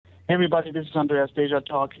Hey everybody, this is Andreas Deja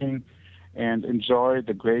talking, and enjoy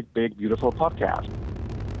the great, big, beautiful podcast.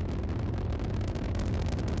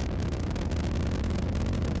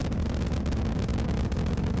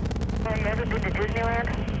 Have you ever been to Disneyland?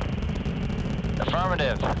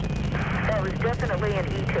 Affirmative. That was definitely an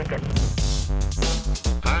e-ticket.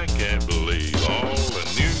 I can't believe all the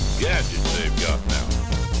new gadgets they've got now.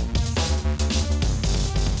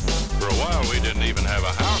 For a while, we didn't even have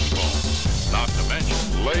a house phone, not to mention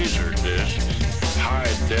laser discs,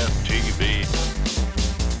 high-def TV.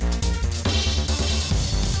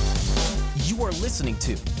 You are listening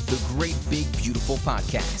to the Great Big Beautiful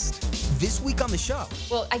Podcast. This week on the show.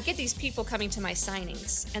 Well, I get these people coming to my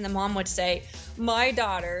signings, and the mom would say, my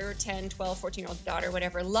daughter, 10, 12, 14-year-old daughter,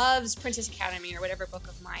 whatever, loves Princess Academy or whatever book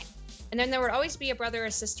of mine. And then there would always be a brother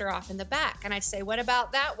or sister off in the back. And I'd say, what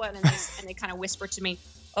about that one? And they kind of whisper to me,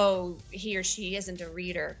 oh, he or she isn't a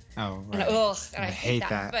reader. Oh, right. And I hate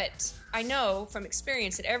that. But I know from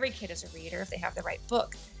experience that every kid is a reader if they have the right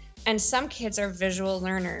book. And some kids are visual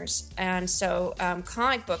learners. And so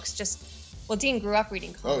comic books just... Well, Dean grew up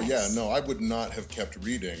reading comics. Oh, yeah. No, I would not have kept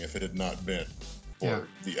reading if it had not been for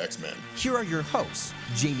the X-Men. Here are your hosts,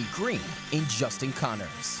 Jamie Green and Justin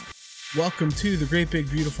Connors. Welcome to the Great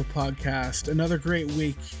Big Beautiful Podcast. Another great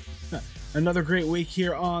week. Another great week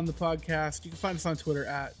here on the podcast. You can find us on Twitter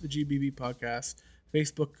at the GBB Podcast,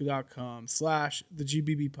 Facebook.com/the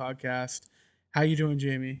GBB Podcast. How you doing,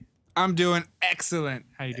 Jamie? I'm doing excellent.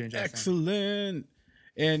 How you doing, Justin? Excellent.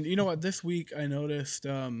 And you know what? This week I noticed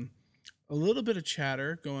a little bit of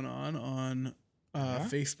chatter going on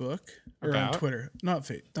Facebook or on Twitter. Not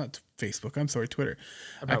Facebook. I'm sorry, Twitter.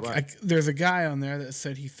 About what? There's a guy on there that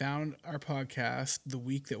said he found our podcast the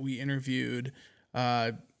week that we interviewed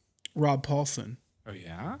Rob Paulson. Oh,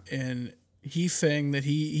 yeah? And he's saying that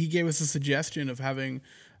he gave us a suggestion of having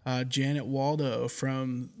Janet Waldo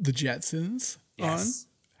from the Jetsons on.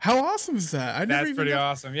 How awesome is that? That's pretty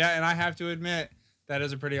awesome. Yeah, and I have to admit, that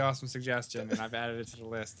is a pretty awesome suggestion, and I've added it to the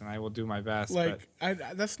list, and I will do my best.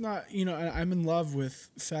 That's not, I'm in love with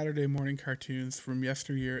Saturday morning cartoons from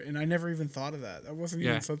yesteryear, and I never even thought of that. That wasn't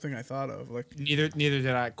even something I thought of. Neither did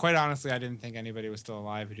I. Quite honestly, I didn't think anybody was still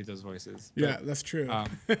alive who did those voices. Yeah, that's true.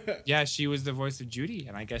 Yeah, she was the voice of Judy,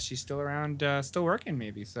 and I guess she's still around, still working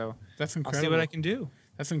maybe. So that's incredible. I'll see what I can do.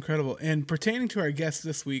 That's incredible. And pertaining to our guest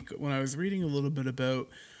this week, when I was reading a little bit about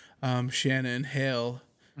Shannon, Hale,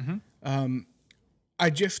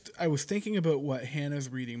 I was thinking about what Hannah's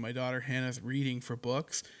reading, my daughter Hannah's reading for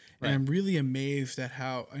books, and I'm really amazed at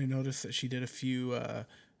how I noticed that she did a few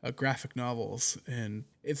graphic novels, and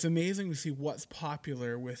it's amazing to see what's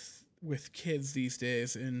popular with kids these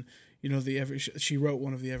days. And she wrote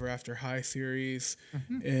one of the Ever After High series,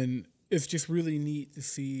 and it's just really neat to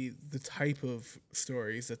see the type of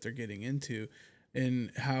stories that they're getting into.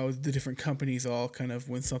 And how the different companies all kind of,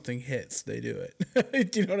 when something hits, they do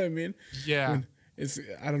it. Do you know what I mean? Yeah.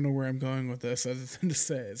 I don't know where I'm going with this other than to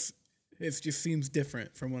say it just seems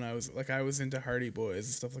different from when I was into Hardy Boys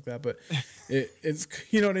and stuff like that, but it's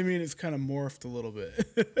you know what I mean? It's kind of morphed a little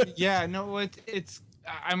bit. Yeah, no,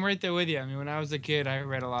 I'm right there with you. I mean, when I was a kid, I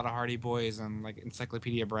read a lot of Hardy Boys and like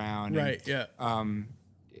Encyclopedia Brown. Right, yeah. And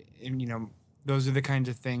those are the kinds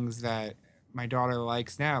of things that my daughter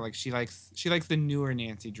likes now. Like she likes the newer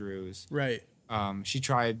Nancy Drews. Right. She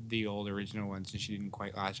tried the old original ones and she didn't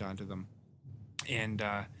quite latch onto them. And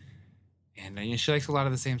she likes a lot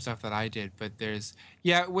of the same stuff that I did. But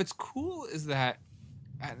what's cool is that,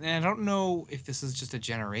 and I don't know if this is just a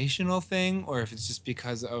generational thing or if it's just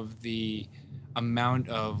because of the amount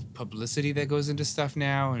of publicity that goes into stuff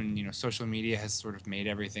now, and social media has sort of made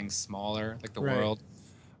everything smaller, like the world.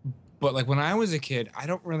 But like when I was a kid, I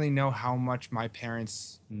don't really know how much my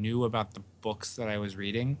parents knew about the books that I was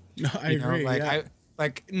reading. No, I agree.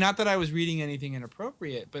 Not that I was reading anything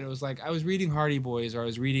inappropriate, but it was like I was reading Hardy Boys, or I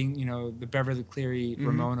was reading, the Beverly Cleary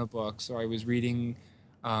Ramona books, or I was reading,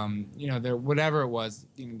 whatever it was.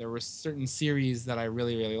 There were certain series that I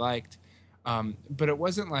really, really liked, but it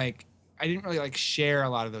wasn't like I didn't really share a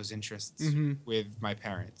lot of those interests with my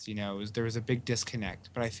parents. There was a big disconnect.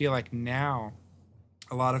 But I feel like now,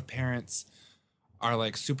 a lot of parents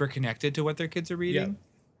are super connected to what their kids are reading.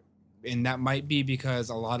 Yep. And that might be because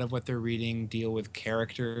a lot of what they're reading deal with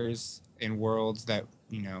characters in worlds that,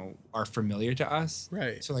 are familiar to us.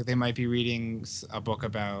 Right. So they might be reading a book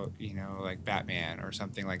about, Batman or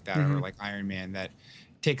something like that, or Iron Man that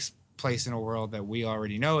takes place in a world that we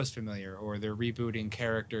already know is familiar, or they're rebooting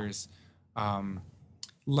characters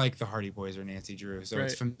like the Hardy Boys or Nancy Drew. So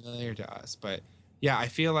it's familiar to us. But yeah, I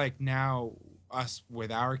feel like now us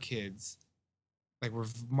with our kids, like we're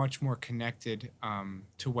much more connected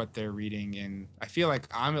to what they're reading, and I feel like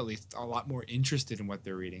I'm at least a lot more interested in what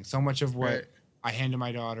they're reading. So much of what Right. I hand to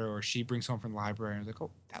my daughter or she brings home from the library, and I was like, oh,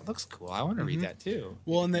 that looks cool. I want to read that too.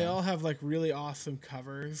 Well, and they Yeah. all have like really awesome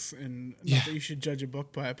covers, and Yeah. not that you should judge a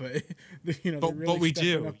book by it, but you know, But, they're really we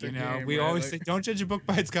stepping do, up their you know, game, we right? always Like- say don't judge a book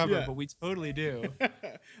by its cover, Yeah. but we totally do.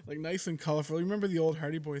 like nice and colorful. You remember the old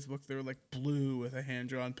Hardy Boys book? They were like blue with a hand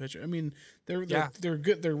drawn picture. I mean, they're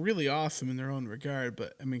good. They're really awesome in their own regard.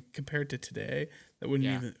 But I mean, compared to today, that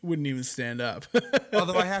wouldn't even stand up.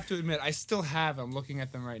 Although I have to admit, I still have. I'm looking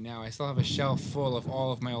at them right now. I still have a shelf full of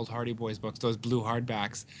all of my old Hardy Boys books, those blue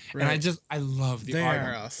hardbacks, and I love the They art.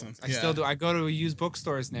 are on awesome. books. I still do. I go to used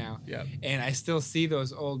bookstores now, Yep. and I still see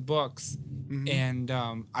those old books, and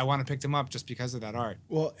I want to pick them up just because of that art.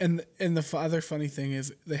 Well, and the other funny thing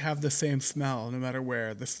is they have the same smell no matter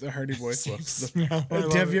where the Hardy Boys Same books. smell. I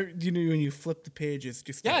love You know when you flip the pages,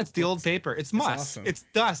 just Yeah, it's the old paper. It's must. awesome. It's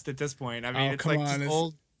dust at this point. I mean, it's come like just on,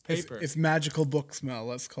 old paper. It's magical book smell.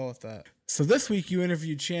 Let's call it that. So this week you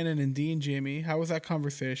interviewed Shannon and Dean. Jamie, how was that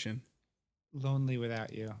conversation? Lonely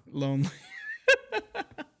without you. Lonely.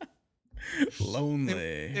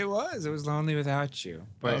 Lonely. It was lonely without you.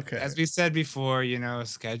 But Okay. as we said before, you know,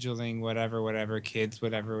 scheduling, whatever, kids,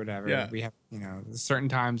 whatever. Yeah. We have, you know, certain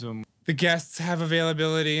times when the guests have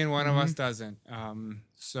availability and one of us doesn't.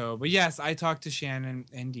 But yes, I talked to Shannon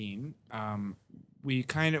and Dean. We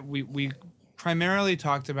primarily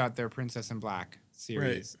talked about their Princess in Black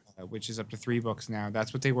series, which is up to 3 books now.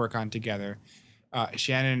 That's what they work on together.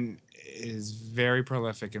 Shannon is very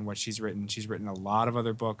prolific in what she's written. She's written a lot of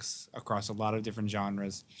other books across a lot of different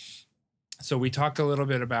genres. So we talked a little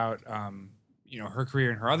bit about, her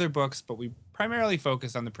career and her other books, but we primarily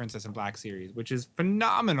focused on the Princess in Black series, which is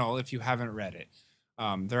phenomenal if you haven't read it.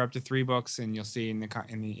 They're up to 3 books, and you'll see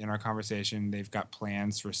in our conversation they've got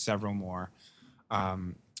plans for several more.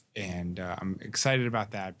 I'm excited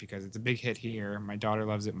about that because it's a big hit here. My daughter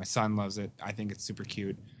loves it. My son loves it. I think it's super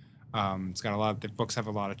cute. The books have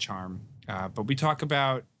a lot of charm. But we talk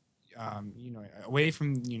about, away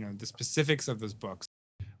from, the specifics of those books,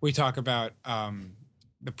 we talk about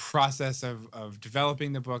the process of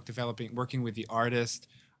developing the book, working with the artist.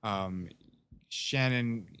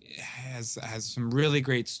 Shannon has some really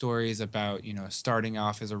great stories about, starting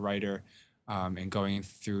off as a writer and going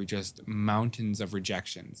through just mountains of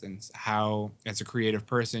rejections, and how, as a creative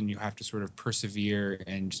person, you have to sort of persevere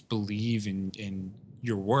and just believe in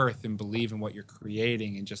your worth and believe in what you're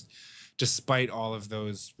creating, and just despite all of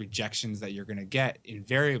those rejections that you're going to get,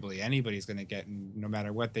 invariably anybody's going to get, no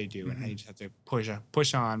matter what they do, and how you just have to push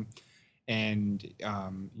on. And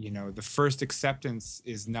the first acceptance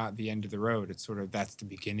is not the end of the road. It's sort of, that's the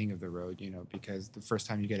beginning of the road, because the first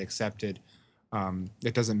time you get accepted,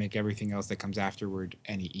 it doesn't make everything else that comes afterward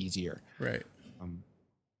any easier. Right.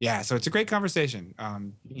 So it's a great conversation.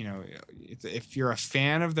 If you're a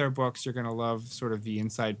fan of their books, you're going to love sort of the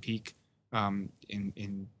inside peek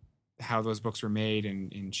in how those books were made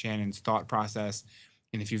and in Shannon's thought process.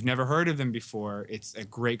 And if you've never heard of them before, it's a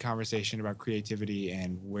great conversation about creativity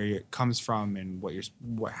and where it comes from and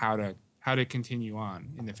how to continue on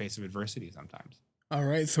in the face of adversity sometimes. All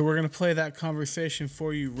right, so we're going to play that conversation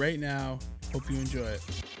for you right now. Hope you enjoy it.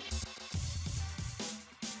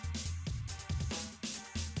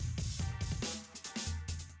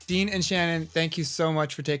 Dean and Shannon, thank you so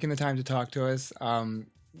much for taking the time to talk to us.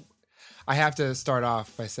 I have to start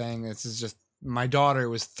off by saying this is just, my daughter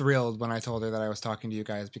was thrilled when I told her that I was talking to you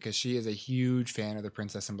guys, because she is a huge fan of the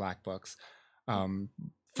Princess in Black books. From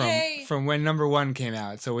when number 1 came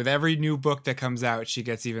out. So with every new book that comes out, she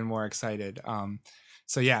gets even more excited.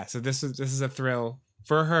 So this is a thrill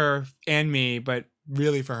for her and me, but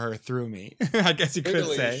really for her through me, I guess you could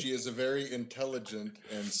say. She is a very intelligent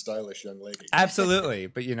and stylish young lady. Absolutely,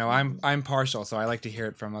 but I'm partial, so I like to hear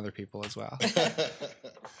it from other people as well.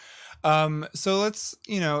 So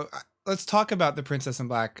let's talk about the Princess in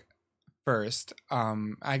Black first.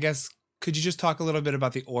 I guess, could you just talk a little bit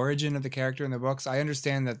about the origin of the character in the books? I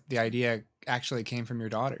understand that the idea actually came from your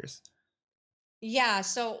daughters. Yeah,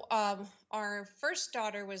 so our first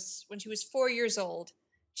daughter was, when she was 4 years old,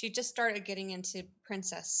 she just started getting into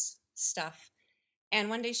princess stuff. And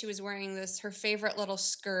one day she was wearing her favorite little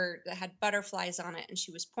skirt that had butterflies on it, and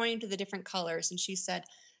she was pointing to the different colors, and she said,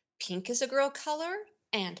 pink is a girl color,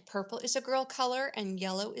 and purple is a girl color, and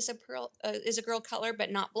yellow is a girl color,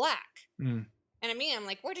 but not black. And I'm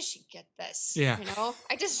like, where does she get this? Yeah.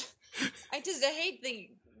 I hate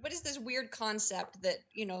what is this weird concept that,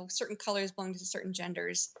 certain colors belong to certain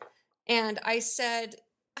genders. And I said,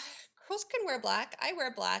 girls can wear black. I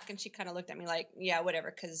wear black. And she kind of looked at me like, yeah,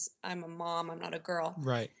 whatever, because I'm a mom. I'm not a girl.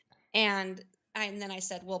 Right. And And then I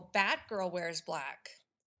said, well, Batgirl wears black.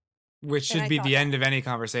 Which And should I be thought the that- end of any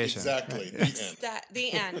conversation. Exactly. Right? The end.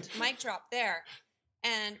 The end. Mic drop there.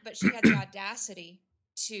 But she had the audacity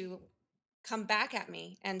to come back at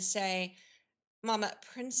me and say, Mama,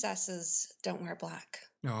 princesses don't wear black.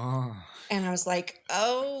 Oh. And I was like,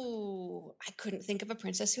 oh, I couldn't think of a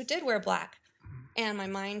princess who did wear black. And my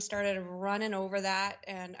mind started running over that.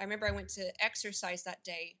 And I remember I went to exercise that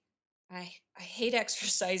day. I hate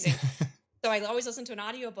exercising. So I always listen to an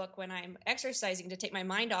audiobook when I'm exercising to take my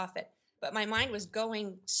mind off it. But my mind was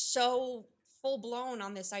going so full blown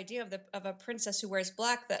on this idea of a princess who wears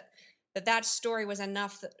black that story was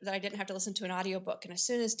enough that I didn't have to listen to an audiobook. And as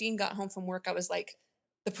soon as Dean got home from work, I was like,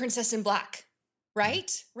 the princess in black.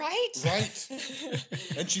 Right? Right? Right.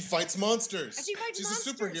 And she fights monsters. And she's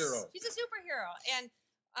a superhero. She's a superhero. And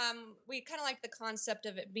we kind of like the concept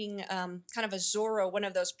of it being kind of a Zorro, one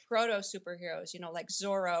of those proto superheroes, like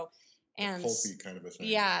Zorro and pulpy kind of a thing.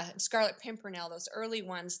 Yeah, Scarlet Pimpernel, those early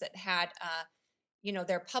ones that had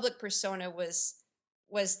their public persona was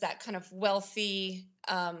that kind of wealthy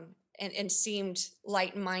and seemed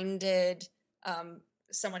light-minded,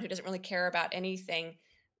 someone who doesn't really care about anything.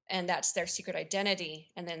 And that's their secret identity.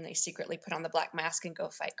 And then they secretly put on the black mask and go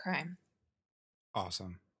fight crime.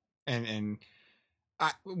 Awesome. And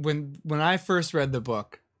when I first read the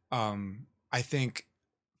book, I think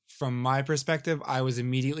from my perspective, I was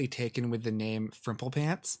immediately taken with the name Frimple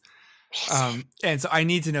Pants. And so I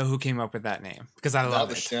need to know who came up with that name because I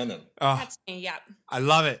love it. Shannon. Oh, That's me, yeah. I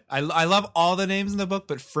love it. I love all the names in the book,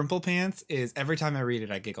 but Frimple Pants is every time I read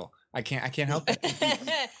it, I giggle. I can't help it.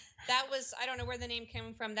 That was, I don't know where the name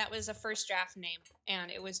came from. That was a first draft name.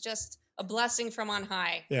 And it was just a blessing from on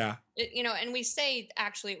high. Yeah. And we say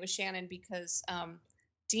actually it was Shannon because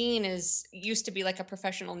Dean used to be like a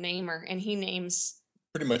professional namer and he names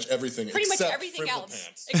pretty much everything else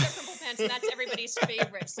Pants. except Frimple Pants, and that's everybody's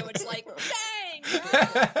favorite. So it's like, dang, bro,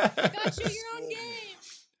 you got your own game.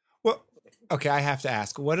 Well, okay, I have to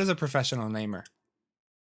ask, what is a professional namer?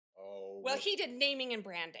 Well, he did naming and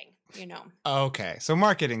branding, Okay, so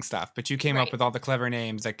marketing stuff, but you came Right. up with all the clever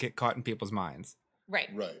names that get caught in people's minds. Right.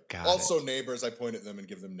 Got also, it. neighbors, I point at them and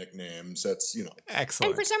give them nicknames. That's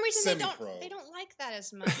Excellent. And for some reason Semi-pro. they don't like that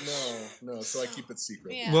as much. No. So I keep it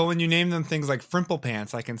secret. Yeah. Well, when you name them things like Frimple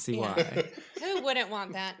Pants, I can see why. Who wouldn't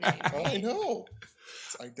want that name? Oh, I know.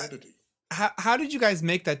 It's identity. How did you guys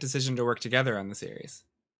make that decision to work together on the series?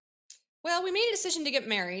 Well, we made a decision to get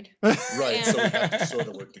married. Right. So we have to sort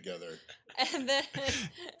of work together. And then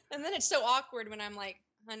it's so awkward when I'm like,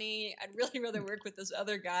 honey, I'd really rather work with this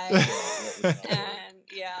other guy. And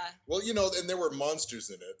yeah. Well, and there were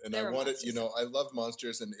monsters in it, and I wanted, I love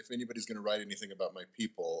monsters, and if anybody's going to write anything about my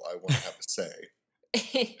people, I want to have a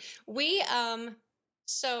say. We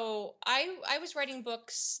so I was writing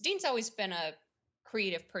books. Dean's always been a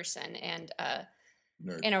creative person and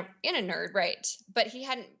Nerd. in a nerd, right? But he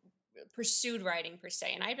hadn't pursued writing per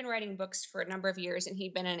se, and I'd been writing books for a number of years, and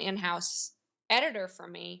he'd been an in-house editor for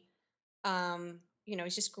me.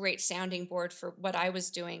 It's just great sounding board for what I was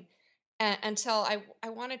doing until I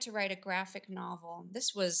wanted to write a graphic novel.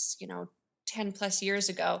 This was 10 plus years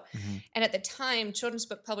ago. Mm-hmm. And at the time, children's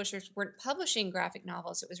book publishers weren't publishing graphic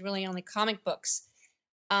novels. It was really only comic books.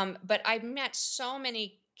 But I met so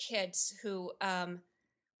many kids who,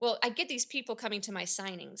 I'd get these people coming to my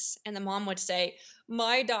signings and the mom would say,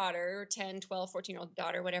 my daughter, 10, 12, 14-year-old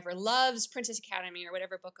daughter, whatever, loves Princess Academy or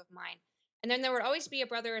whatever book of mine. And then there would always be a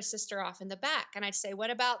brother or sister off in the back. And I'd say, what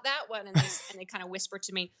about that one? And they kind of whisper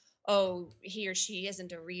to me, oh, he or she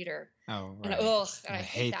isn't a reader. Oh, right. And I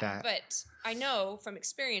hate that. But I know from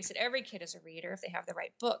experience that every kid is a reader if they have the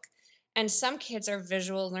right book. And some kids are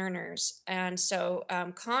visual learners. And so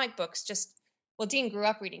comic books Dean grew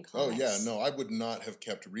up reading comics. Oh, yeah. No, I would not have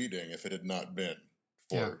kept reading if it had not been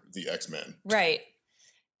for the X-Men. Right.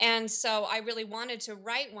 And so I really wanted to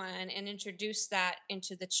write one and introduce that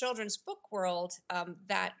into the children's book world,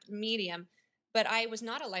 that medium. But I was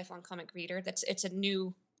not a lifelong comic reader. It's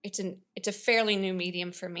a fairly new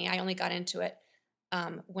medium for me. I only got into it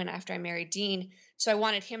after I married Dean. So I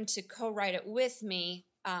wanted him to co-write it with me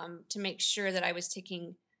to make sure that I was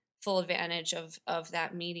taking full advantage of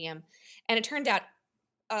that medium. And it turned out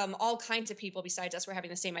all kinds of people besides us were having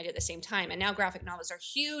the same idea at the same time. And now graphic novels are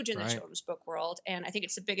huge in the children's book world. And I think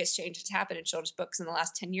it's the biggest change that's happened in children's books in the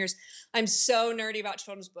last 10 years. I'm so nerdy about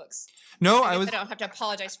children's books. No, I don't have to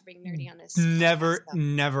apologize for being nerdy on this.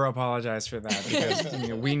 Never apologize for that because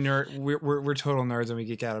we're total nerds and we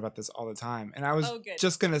geek out about this all the time. And I was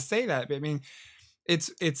just going to say that. I mean,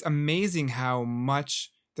 it's amazing how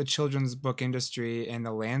much the children's book industry and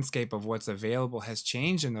the landscape of what's available has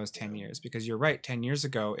changed in those 10 years, because you're right. 10 years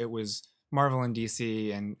ago, it was Marvel and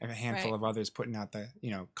DC and a handful of others putting out the,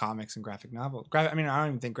 comics and graphic novels. I mean, I don't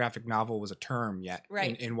even think graphic novel was a term yet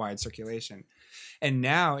in wide circulation. And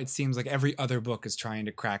now it seems like every other book is trying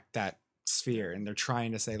to crack that sphere, and they're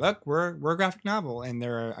trying to say, look, we're a graphic novel, and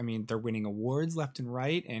they're winning awards left and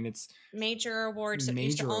right, and it's major awards that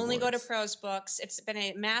used to only go to prose books. It's been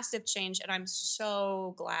a massive change, and I'm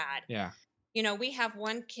so glad. Yeah. We have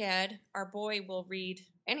one kid, our boy will read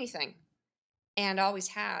anything, and always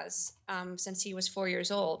has since he was 4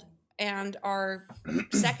 years old. And our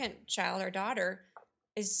second child, our daughter,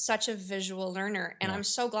 is such a visual learner, and I'm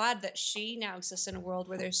so glad that she now exists in a world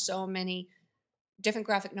where there's so many different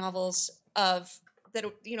graphic novels there's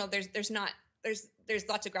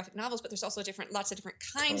lots of graphic novels, but there's also lots of different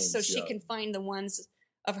kinds, so she can find the ones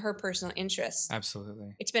of her personal interests.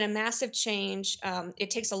 Absolutely. It's been a massive change.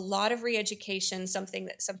 It takes a lot of re-education. Something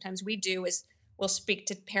that sometimes we do is we'll speak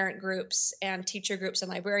to parent groups and teacher groups and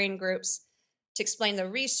librarian groups to explain the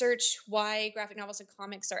research, why graphic novels and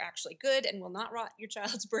comics are actually good and will not rot your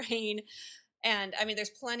child's brain. And I mean,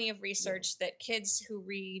 there's plenty of research that kids who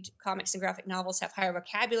read comics and graphic novels have higher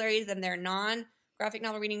vocabulary than their non-graphic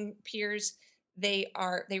novel reading peers. They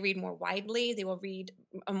read more widely. They will read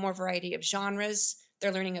a more variety of genres.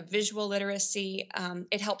 They're learning a visual literacy.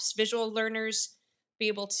 It helps visual learners be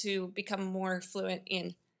able to become more fluent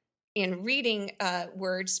in reading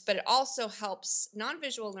words, but it also helps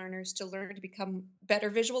non-visual learners to learn to become better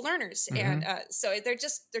visual learners. And so they're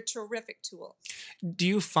terrific tools. Do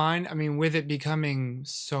you find, with it becoming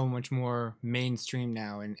so much more mainstream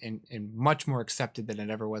now and much more accepted than it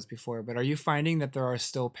ever was before, but are you finding that there are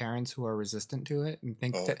still parents who are resistant to it and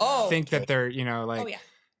think that they're,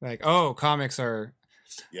 comics are,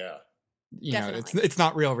 it's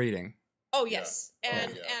not real reading? Oh, yes.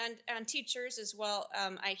 And teachers as well.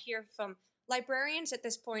 I hear from librarians at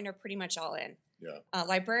this point are pretty much all in. Yeah.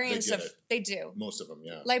 Librarians, they do. Most of them,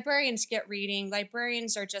 yeah. Librarians get reading.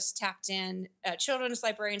 Librarians are just tapped in. Children's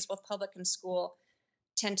librarians, both public and school,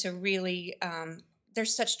 tend to really,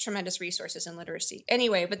 there's such tremendous resources in literacy.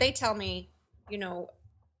 Anyway, but they tell me,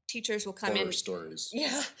 teachers will come in. Stories.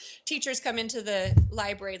 Yeah. Teachers come into the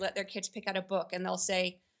library, let their kids pick out a book, and they'll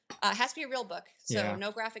say, it has to be a real book, so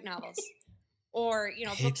no graphic novels. Or,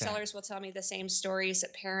 booksellers will tell me the same stories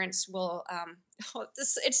that parents will, I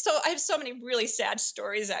have so many really sad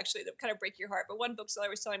stories actually that kind of break your heart. But one bookseller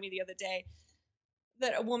was telling me the other day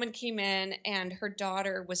that a woman came in and her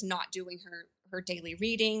daughter was not doing her daily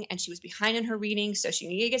reading, and she was behind in her reading. So she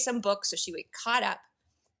needed to get some books so she would get caught up.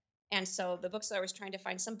 And so the bookseller was trying to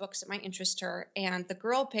find some books that might interest her. And the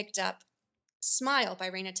girl picked up Smile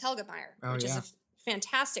by Raina Telgemeier, which is a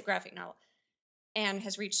fantastic graphic novel, and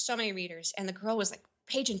has reached so many readers. And the girl was like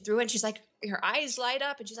paging through it, and she's like, her eyes light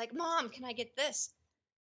up, and she's like, Mom, can I get this?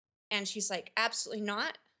 And she's like, absolutely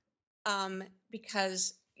not,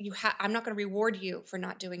 because I'm not going to reward you for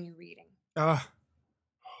not doing your reading.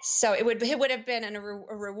 So it would have been a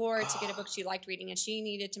reward to get a book she liked reading, and she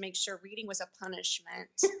needed to make sure reading was a punishment.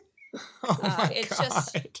 God.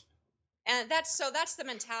 And that's the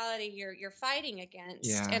mentality you're fighting against.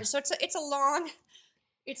 Yeah. And so it's a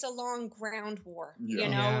long ground war,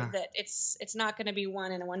 that it's not going to be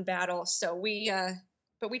won in one battle. So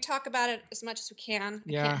but we talk about it as much as we can.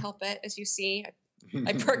 I can't help it. As you see,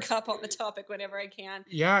 I perk up on the topic whenever I can.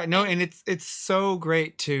 Yeah, no. And it's so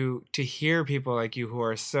great to hear people like you who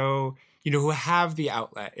are so, who have the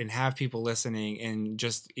outlet and have people listening and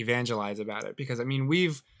just evangelize about it. Because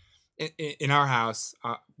we've, in our house,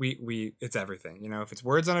 we it's everything. If it's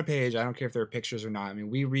words on a page, I don't care if there are pictures or not.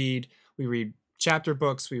 We read chapter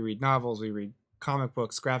books, we read novels, we read comic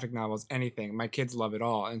books, graphic novels, anything. My kids love it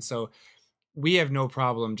all. And so we have no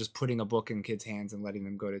problem just putting a book in kids' hands and letting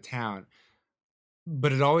them go to town.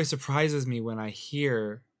 But it always surprises me when I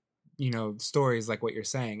hear, stories like what you're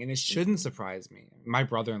saying. And it shouldn't surprise me. My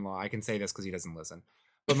brother-in-law, I can say this because he doesn't listen,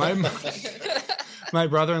 but my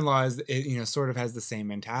brother-in-law is, sort of has the same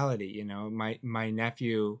mentality. My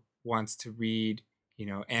nephew wants to read,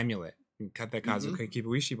 Amulet and Kazu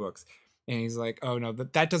Kibuishi books. And he's like, oh, no,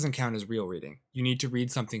 that doesn't count as real reading. You need to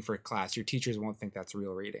read something for class. Your teachers won't think that's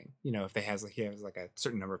real reading. If he has like a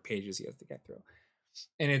certain number of pages he has to get through.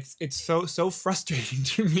 And it's so frustrating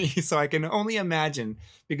to me. So I can only imagine,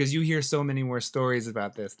 because you hear so many more stories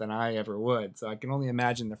about this than I ever would. So I can only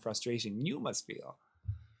imagine the frustration you must feel.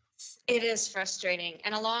 It is frustrating.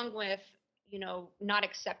 And along with, not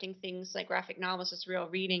accepting things like graphic novels as real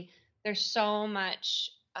reading, there's so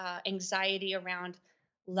much anxiety around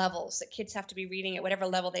levels that kids have to be reading at whatever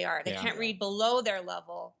level they are. They can't read below their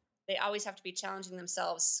level. They always have to be challenging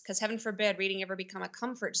themselves, because heaven forbid reading ever become a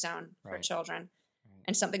comfort zone for children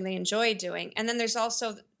and something they enjoy doing. And then there's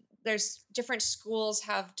also there's different schools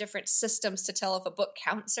have different systems to tell if a book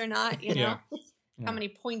counts or not, you know, how many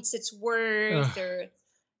points it's worth, or,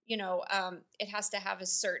 you know, it has to have a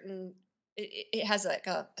certain, it has like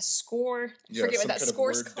a score. I forget what that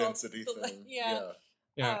score's called. Density thing.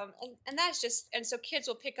 And that's just, and so kids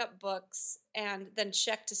will pick up books and then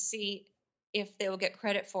check to see if they will get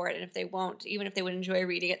credit for it, and if they won't, even if they would enjoy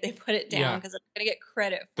reading it, they put it down because they're going to get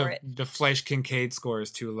credit for it. The Fleisch-Kincaid score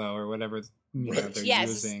is too low, or whatever they're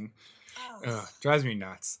using. Drives me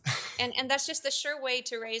nuts. and that's just the sure way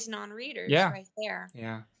to raise non-readers, right there.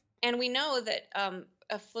 Yeah. And we know that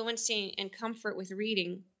a fluency and comfort with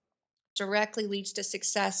reading directly leads to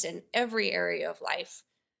success in every area of life,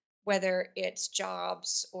 whether it's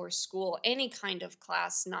jobs or school, any kind of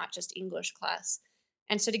class, not just English class.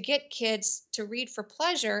 And so to get kids to read for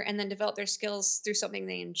pleasure and then develop their skills through something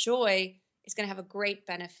they enjoy is going to have a great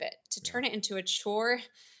benefit. To turn it into a chore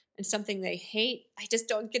and something they hate, I just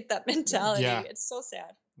don't get that mentality. It's so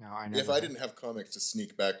sad. No, I know. If I didn't have comics to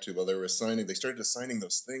sneak back to while they started assigning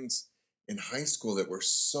those things in high school that were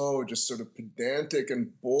so just sort of pedantic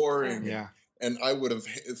and boring. Yeah. And I would have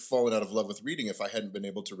fallen out of love with reading if I hadn't been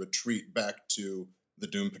able to retreat back to the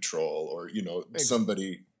Doom Patrol or, you know,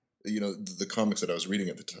 somebody, you know, the comics that I was reading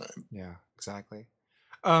at the time. Yeah, exactly.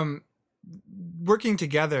 Working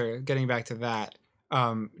together, getting back to that,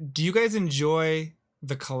 do you guys enjoy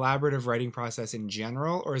the collaborative writing process in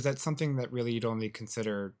general, or is that something that really you'd only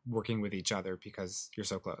consider working with each other because you're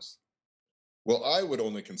so close? Well, I would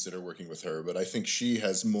only consider working with her, but I think she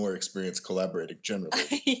has more experience collaborating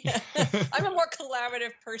generally. I'm a more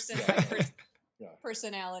collaborative person,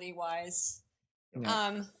 personality-wise. We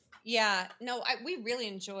really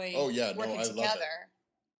enjoy working together.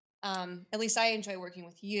 At least I enjoy working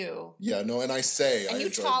with you. Yeah, no, and I say and I you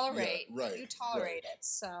enjoy, tolerate. Yeah, right, you tolerate it,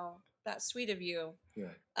 so that's sweet of you. Yeah.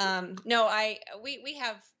 We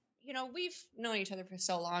have, you know, we've known each other for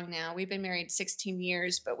so long now. We've been married 16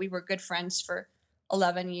 years, but we were good friends for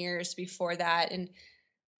 11 years before that, and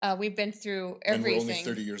we've been through everything. And we're only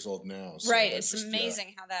 30 years old now. So right, it's just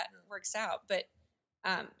amazing how that works out. But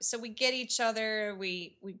so we get each other,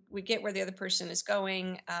 we get where the other person is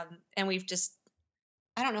going, and we've just,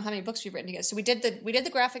 I don't know how many books we've written together. So we did the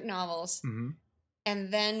graphic novels,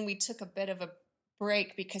 and then we took a bit of a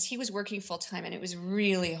break because he was working full time, and it was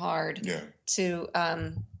really hard to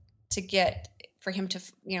get for him to,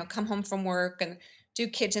 you know, come home from work and do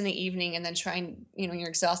kids in the evening and then try and, you know, you're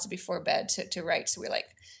exhausted before bed to write.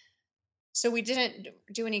 So we didn't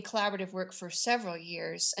do any collaborative work for several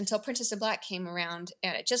years until Princess in Black came around,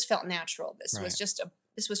 and it just felt natural. This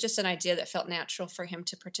was just an idea that felt natural for him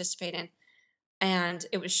to participate in, and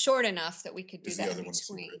it was short enough that we could do that in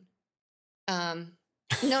between.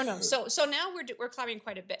 No. So now we're collaborating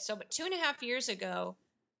quite a bit. So, but 2.5 years ago,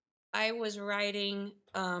 I was writing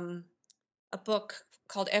a book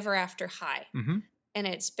called Ever After High, and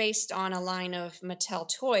it's based on a line of Mattel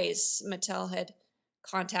toys. Mattel had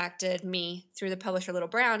contacted me through the publisher Little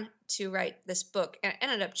Brown to write this book, and it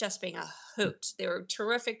ended up just being a hoot. They were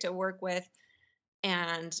terrific to work with,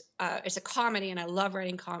 and it's a comedy, and I love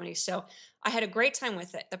writing comedy, so I had a great time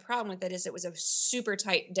with it. The problem with it is it was a super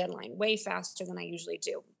tight deadline, way faster than I usually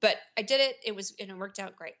do, but I did it. It worked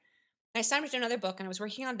out great. I signed with another book, and I was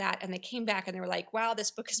working on that, and they came back and they were like, wow, this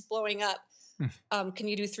book is blowing up. Can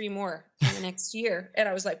you do 3 more in the next year? And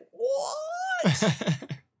I was like, what?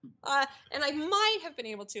 And I might have been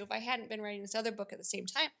able to if I hadn't been writing this other book at the same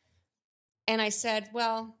time. And I said,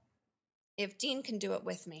 well, if Dean can do it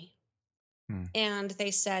with me. And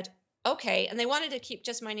they said, okay. And they wanted to keep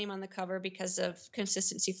just my name on the cover because of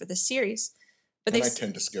consistency for the series. But I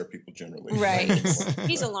tend to scare people generally. Right.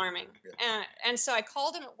 He's alarming. And so I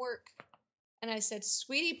called him at work and I said,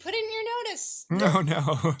 sweetie, put in your notice.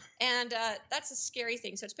 No. And that's a scary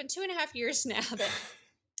thing. So it's been 2.5 years now that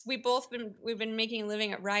we've been making a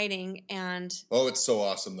living at writing, and it's so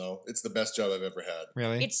awesome though. It's the best job I've ever had.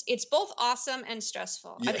 Really? It's both awesome and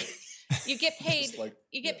stressful. Yeah. I mean, you get paid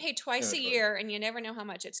paid twice a year, and you never know how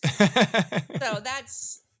much it's going to be. So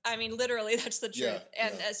that's, I mean, literally that's the truth.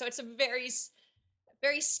 So it's a very,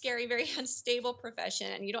 very scary, very unstable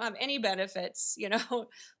profession, and you don't have any benefits. You know,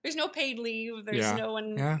 there's no paid leave. There's no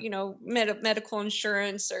one, you know, medical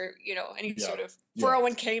insurance or, you know, any sort of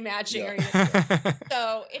 401k matching or anything.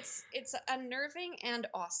 So it's unnerving and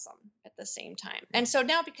awesome at the same time. And so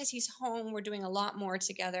now because he's home, we're doing a lot more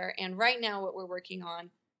together. And right now, what we're working on,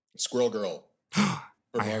 Squirrel Girl. I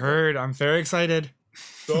heard. I'm very excited.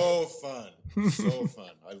 So fun. So fun.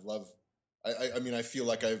 I mean, I feel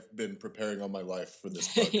like I've been preparing all my life for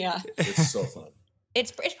this book. Yeah. It's so fun.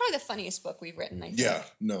 It's probably the funniest book we've written, I think. Yeah,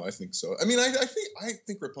 no, I think so. I mean, I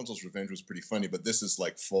think Rapunzel's Revenge was pretty funny, but this is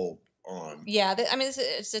like full on. Yeah, I mean, it's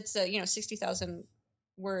a 60,000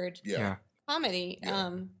 word Yeah. comedy.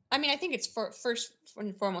 Yeah. I mean, I think it's first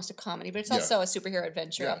and foremost a comedy, but it's Yeah. also a superhero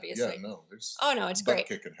adventure, obviously. Yeah, no, there's Oh no, it's great.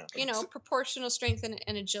 Kicking happens. You know, proportional strength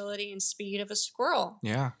and agility and speed of a squirrel.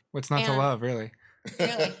 Yeah. What's not to And- love, really?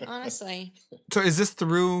 Really, honestly. So is this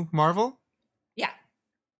through Marvel? Yeah,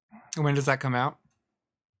 When does that come out?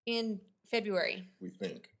 in February. we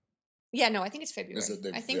think. Yeah, no, I think it's February.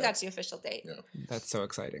 I think yeah. that's the official date. Yeah. That's so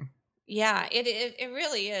exciting. Yeah, it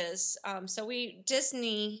really is. So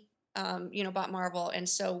Disney, bought Marvel, and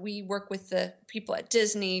so we work with the people at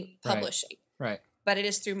Disney Publishing, Right. but it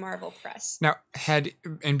is through Marvel Press. Now,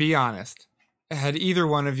 and be honest, had either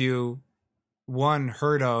one of you, one,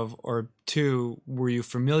 heard of, or two, were you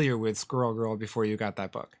familiar with Squirrel Girl before you got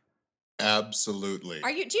that book? Absolutely.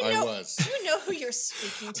 Do you I know? was. Do you know who you're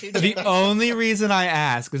speaking to? The Jim? only reason I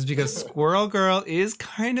ask is because Squirrel Girl is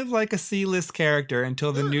kind of like a C-list character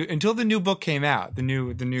until the new book came out, the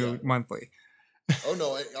new monthly. Oh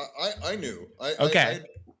no, I knew. Okay.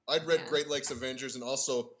 I'd read Great Lakes Avengers, and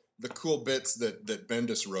also the cool bits that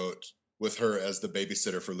Bendis wrote with her as the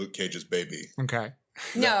babysitter for Luke Cage's baby. Okay.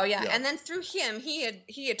 No, yeah. And then through him, he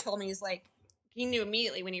had told me, he knew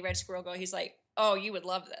immediately when he read Squirrel Girl. He's like, oh, you would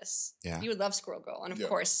love this. Yeah. You would love Squirrel Girl. And of Yeah.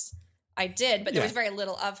 course I did, but there was very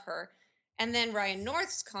little of her. And then Ryan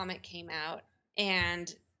North's comic came out,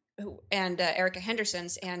 and Erica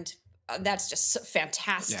Henderson's, and that's just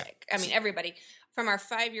fantastic. Yeah. I mean, everybody from our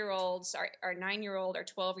 5-year-olds, our 9-year-old, our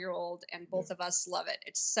 12-year-old, and both of us love it.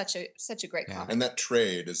 It's such a great comic. And that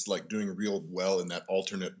trade is like doing real well in that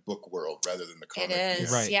alternate book world rather than the comic. It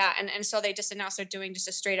is, Right. yeah. And so they just announced they're doing just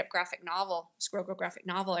a straight up graphic novel, Squirrel Girl graphic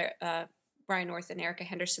novel. Brian North and Erica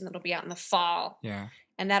Henderson, that'll be out in the fall. Yeah.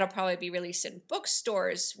 And that'll probably be released in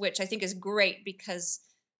bookstores, which I think is great because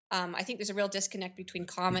I think there's a real disconnect between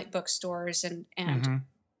comic book stores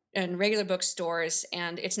and regular bookstores,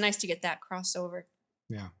 and it's nice to get that crossover.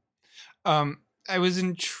 Yeah. I was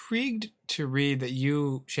intrigued to read that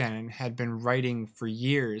you, Shannon, had been writing for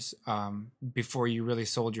years before you really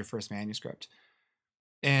sold your first manuscript.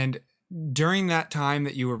 And during that time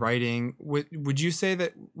that you were writing, would you say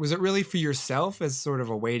that, was it really for yourself as sort of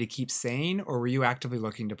a way to keep sane, or were you actively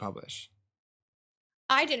looking to publish?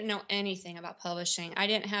 I didn't know anything about publishing. I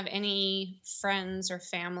didn't have any friends or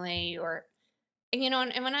family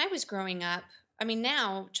and when I was growing up, I mean,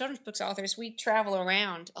 now children's books authors, we travel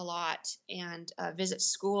around a lot and visit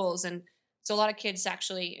schools. And so a lot of kids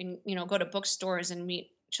actually, go to bookstores and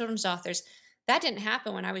meet children's authors. That didn't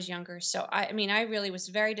happen when I was younger. So, I really was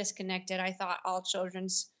very disconnected. I thought all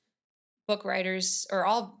children's book writers or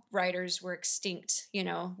all writers were extinct,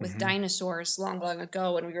 with dinosaurs long, long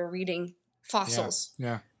ago when we were reading fossils.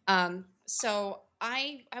 Yeah. So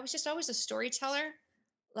I was just always a storyteller.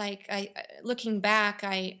 Like looking back,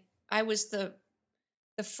 I was the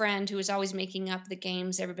friend who was always making up the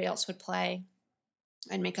games everybody else would play.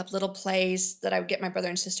 I'd make up little plays that I would get my brother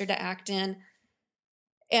and sister to act in.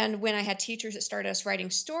 And when I had teachers that started us writing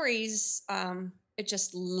stories, it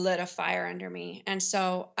just lit a fire under me. And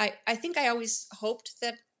so I think I always hoped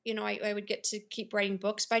that, I would get to keep writing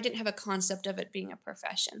books, but I didn't have a concept of it being a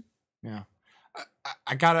profession. Yeah.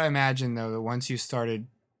 I gotta imagine, though, that once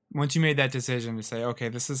you made that decision to say, okay,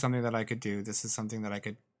 this is something that I could do, this is something that I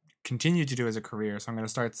could continue to do as a career, so I'm going to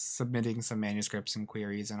start submitting some manuscripts and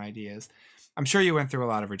queries and ideas. I'm sure you went through a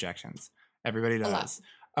lot of rejections. Everybody does.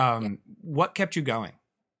 What kept you going?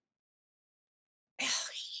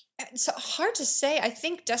 It's hard to say. I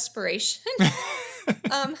think desperation,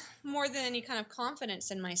 more than any kind of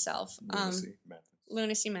confidence in myself.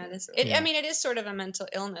 Lunacy madness. It is sort of a mental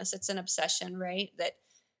illness. It's an obsession, right?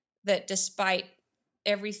 That despite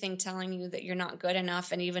everything telling you that you're not good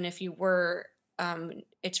enough, and even if you were,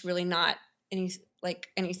 it's really not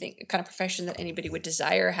anything kind of profession that anybody would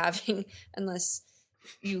desire having unless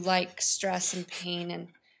you like stress and pain and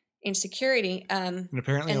insecurity. And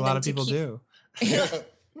apparently a lot of people do.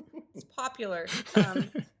 It's popular.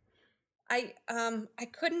 I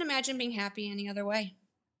couldn't imagine being happy any other way.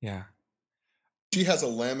 Yeah. She has a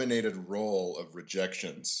laminated roll of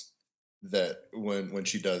rejections that when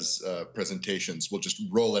she does presentations, we'll just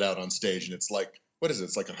roll it out on stage, and it's like, what is it?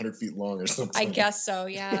 It's like 100 feet long or something. I guess so.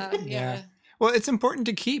 Yeah. Yeah. Well, it's important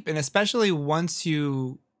to keep, and especially once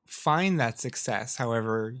you find that success,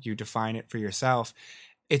 however you define it for yourself,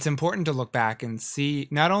 it's important to look back and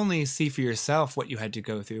not only see for yourself what you had to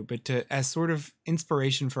go through, but as sort of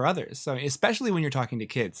inspiration for others. So especially when you're talking to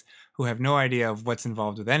kids who have no idea of what's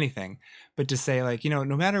involved with anything, but to say, like, no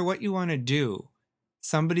matter what you want to do,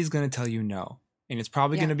 somebody's going to tell you no. And it's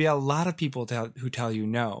probably Yeah. going to be a lot of people who tell you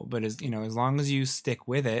no, but as long as you stick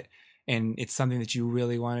with it and it's something that you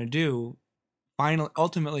really want to do,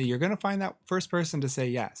 ultimately you're going to find that first person to say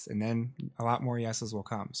yes, and then a lot more yeses will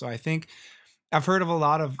come. So I think I've heard of a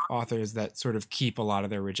lot of authors that sort of keep a lot of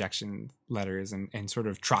their rejection letters and sort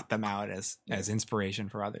of trot them out as inspiration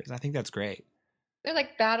for others. I think that's great. They're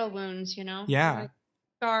like battle wounds, you know? Yeah. They're like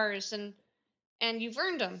scars, and you've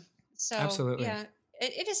earned them. So Absolutely. yeah,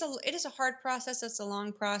 it is a hard process. It's a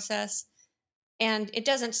long process, and it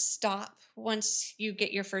doesn't stop once you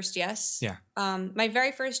get your first yes. Yeah. My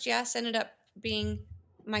very first yes ended up being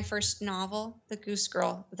my first novel, The Goose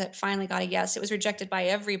Girl, that finally got a yes. It was rejected by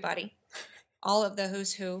everybody, all of the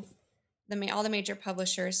who's who, all the major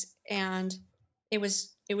publishers, and it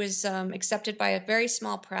was accepted by a very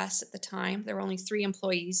small press at the time. There were only 3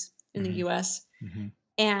 employees in the U.S.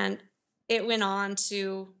 And it went on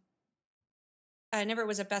to. I never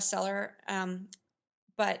was a bestseller,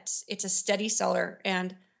 but it's a steady seller,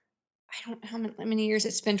 and I don't know how many years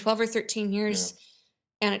it's been, 12 or 13 years,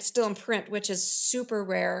 and it's still in print, which is super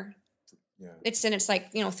rare. Yeah. It's in its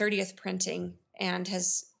 30th printing, and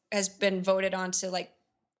has been voted on to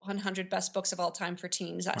 100 best books of all time for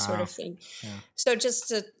teens, that sort Wow. of thing. Yeah. So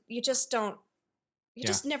you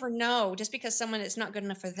just never know. Just because someone is not good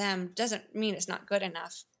enough for them doesn't mean it's not good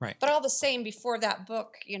enough. Right. But all the same, before that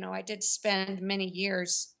book, I did spend many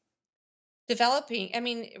years developing. I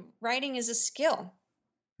mean, writing is a skill.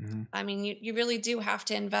 I mean, you really do have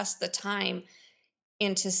to invest the time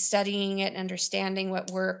into studying it and understanding what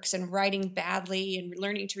works, and writing badly and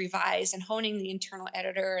learning to revise and honing the internal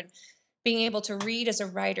editor and being able to read as a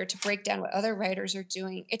writer, to break down what other writers are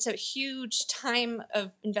doing. It's a huge time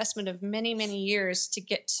of investment of many, many years to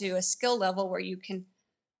get to a skill level where you can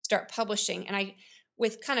start publishing. And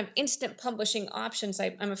with kind of instant publishing options, I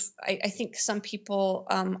think some people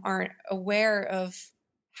aren't aware of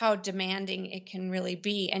how demanding it can really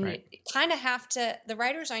be. And Right. you kind of have to, the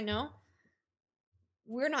writers I know,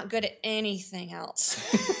 we're not good at anything else.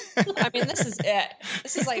 I mean, this is it.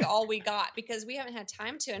 This is all we got, because we haven't had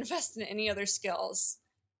time to invest in any other skills.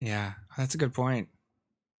 Yeah, that's a good point.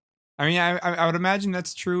 I mean, I would imagine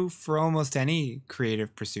that's true for almost any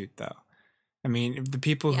creative pursuit, though. I mean, the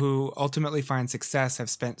people who ultimately find success have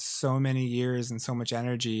spent so many years and so much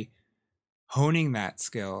energy honing that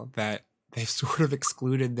skill that they've sort of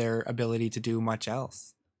excluded their ability to do much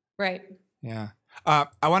else. Right. Yeah.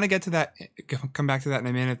 I want to get to that, come back to that in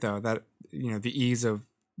a minute, though, that, the ease of,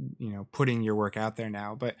 putting your work out there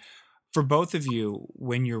now. But for both of you,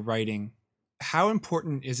 when you're writing, how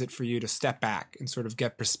important is it for you to step back and sort of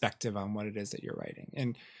get perspective on what it is that you're writing?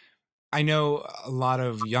 And I know a lot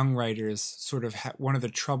of young writers sort of one of the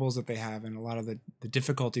troubles that they have, and a lot of the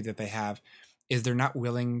difficulty that they have, is they're not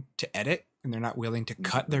willing to edit, and they're not willing to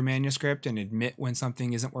cut their manuscript and admit when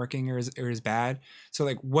something isn't working or is bad.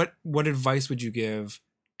 So what advice would you give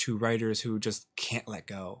to writers who just can't let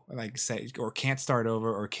go, say, or can't start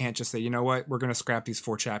over, or can't just say, you know what, we're going to scrap these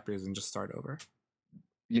 4 chapters and just start over?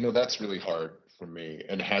 That's really hard for me,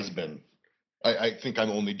 and has been. I think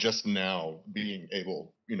I'm only just now being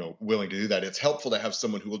able, willing to do that. It's helpful to have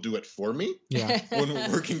someone who will do it for me when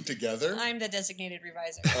we're working together. I'm the designated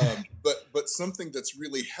reviser. But something that's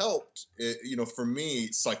really helped, for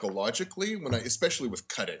me psychologically, especially with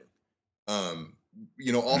cutting,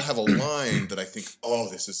 I'll have a line that I think, oh,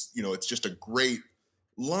 this is, it's just a great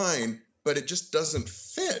line, but it just doesn't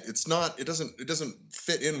fit. It doesn't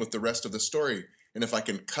fit in with the rest of the story. And if I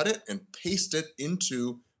can cut it and paste it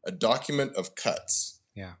into a document of cuts,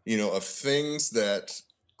 of things that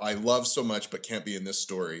I love so much but can't be in this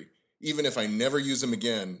story, even if I never use them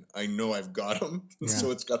again, I know I've got them. Yeah. So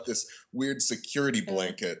it's got this weird security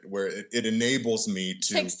blanket where it enables me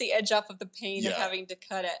to... Takes the edge off of the pain of having to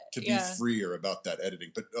cut it. To be freer about that editing.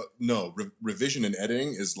 But no, revision and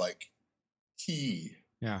editing is key.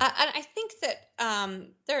 Yeah. I think that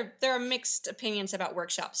there are mixed opinions about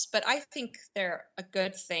workshops, but I think they're a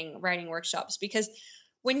good thing, writing workshops, because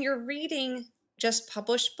when you're reading just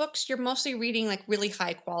published books, you're mostly reading really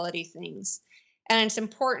high quality things. And it's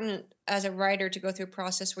important as a writer to go through a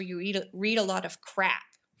process where you read a lot of crap.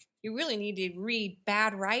 You really need to read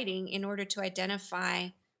bad writing in order to identify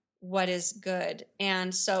what is good.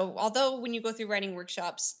 And so although when you go through writing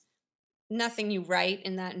workshops, nothing you write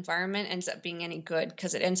in that environment ends up being any good,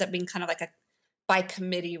 because it ends up being kind of like a by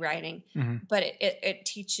committee writing, but it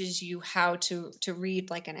teaches you how to read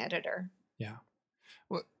like an editor. Yeah.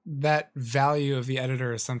 Well, that value of the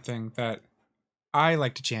editor is something that I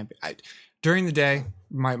like to champion. During the day,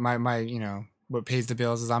 my what pays the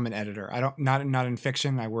bills is I'm an editor. Not in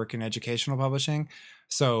fiction. I work in educational publishing.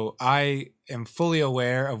 So I am fully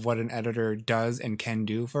aware of what an editor does and can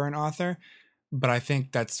do for an author, but I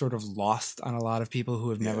think that's sort of lost on a lot of people who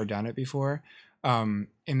have never done it before. And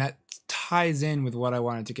that ties in with what I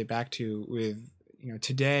wanted to get back to with,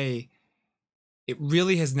 today, it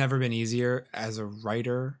really has never been easier as a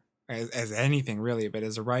writer, as anything really, but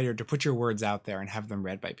as a writer, to put your words out there and have them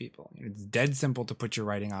read by people. It's dead simple to put your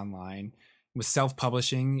writing online. With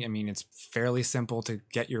self-publishing, I mean, it's fairly simple to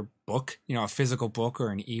get your book, a physical book or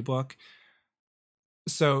an ebook.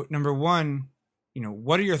 So number one,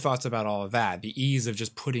 what are your thoughts about all of that? The ease of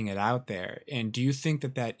just putting it out there. And do you think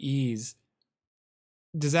that ease,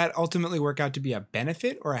 does that ultimately work out to be a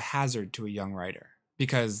benefit or a hazard to a young writer?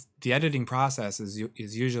 Because the editing process is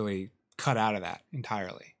usually cut out of that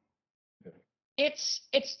entirely. It's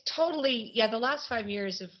totally, the last 5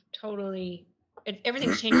 years have totally,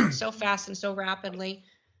 everything's changing so fast and so rapidly.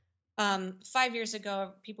 5 years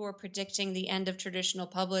ago, people were predicting the end of traditional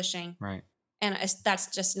publishing. Right. And that's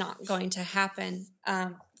just not going to happen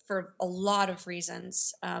for a lot of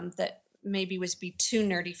reasons that maybe would be too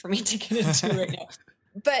nerdy for me to get into right now.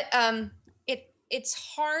 But it's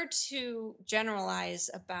hard to generalize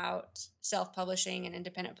about self-publishing and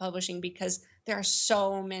independent publishing because there are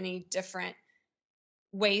so many different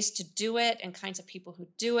ways to do it and kinds of people who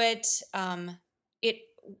do it.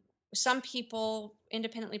 Some people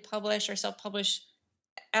independently publish or self-publish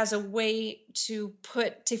as a way to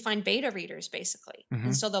find beta readers, basically. Mm-hmm.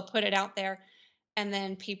 And so they'll put it out there, and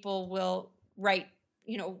then people will write,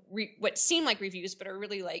 what seem like reviews, but are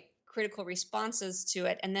really like critical responses to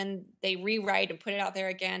it. And then they rewrite and put it out there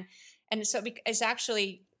again. And so it's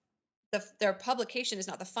actually their publication is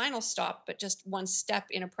not the final stop, but just one step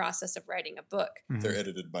in a process of writing a book. Mm-hmm. They're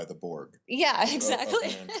edited by the Borg. Yeah, exactly.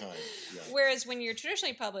 Of mankind. Yeah. Whereas when you're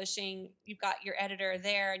traditionally publishing, you've got your editor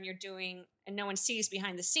there and and no one sees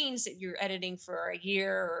behind the scenes that you're editing for a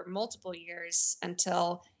year or multiple years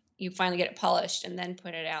until you finally get it polished and then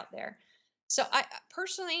put it out there. So I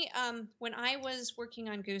personally, when I was working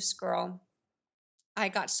on Goose Girl, I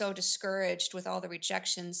got so discouraged with all the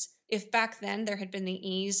rejections. If back then there had been the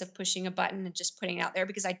ease of pushing a button and just putting it out there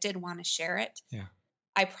because I did want to share it,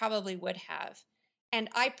 I probably would have. And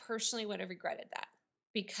I personally would have regretted that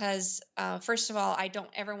because, first of all, I don't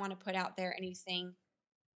ever want to put out there anything.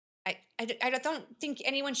 I don't think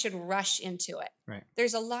anyone should rush into it. Right.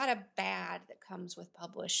 There's a lot of bad that comes with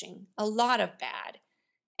publishing, a lot of bad.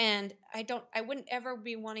 And I wouldn't ever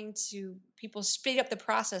be wanting to people speed up the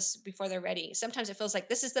process before they're ready. Sometimes it feels like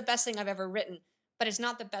this is the best thing I've ever written, but it's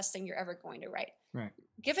not the best thing you're ever going to write. Right.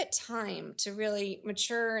 Give it time to really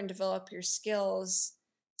mature and develop your skills.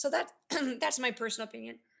 So that's my personal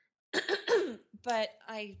opinion. But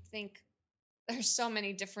I think there's so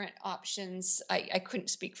many different options. I couldn't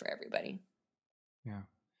speak for everybody. Yeah.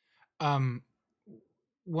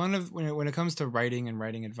 When it comes to writing and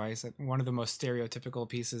writing advice, one of the most stereotypical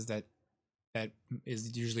pieces that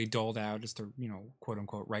is usually doled out is to, quote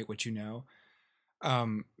unquote, write what you know.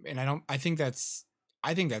 And I think that's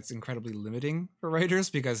incredibly limiting for writers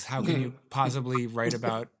because how can you possibly write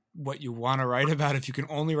about what you want to write about if you can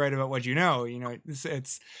only write about what you know?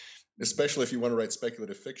 It's especially if you want to write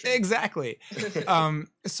speculative fiction. Exactly.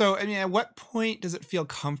 So, I mean, at what point does it feel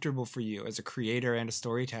comfortable for you as a creator and a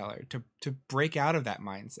storyteller to break out of that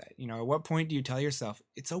mindset? At what point do you tell yourself,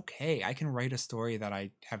 it's okay, I can write a story that I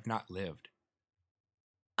have not lived?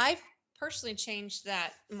 I've personally changed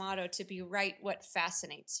that motto to be write what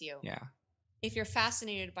fascinates you. Yeah. If you're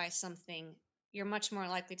fascinated by something, you're much more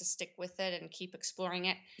likely to stick with it and keep exploring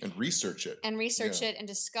it. And research it. It and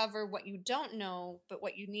discover what you don't know, but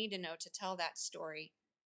what you need to know to tell that story.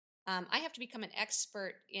 I have to become an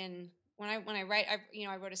expert in when I write.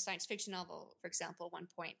 I wrote a science fiction novel, for example, at one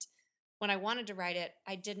point. When I wanted to write it,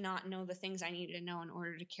 I did not know the things I needed to know in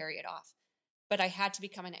order to carry it off. But I had to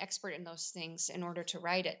become an expert in those things in order to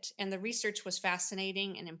write it. And the research was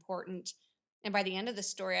fascinating and important. And by the end of the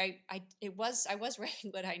story, I was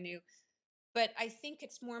writing what I knew. But I think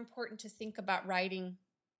it's more important to think about writing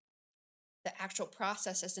the actual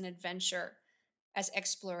process as an adventure, as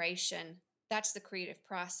exploration. That's the creative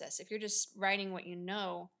process. If you're just writing what you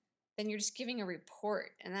know, then you're just giving a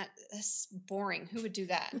report, and that's boring. Who would do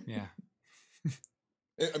that? Yeah.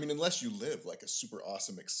 I mean, unless you live like a super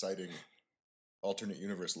awesome, exciting alternate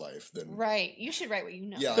universe life, then right. You should write what you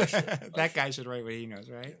know. Yeah, that guy should write what he knows,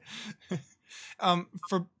 right? Yeah.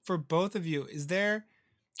 For both of you,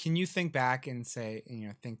 can you think back and say,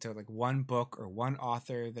 think to like one book or one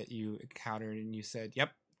author that you encountered and you said,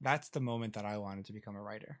 yep, that's the moment that I wanted to become a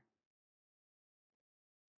writer?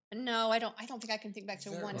 No, I don't think I can think back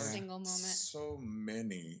to one are single moment. So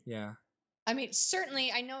many. Yeah. I mean,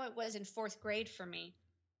 certainly I know it was in fourth grade for me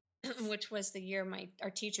which was the year our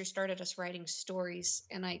teacher started us writing stories.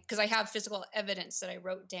 And because I have physical evidence that I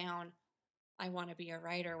wrote down, I want to be a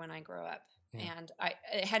writer when I grow up. Yeah. And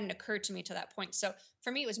it hadn't occurred to me to that point. So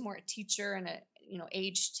for me, it was more a teacher and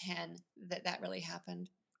age 10 that really happened.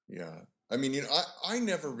 Yeah. I mean, I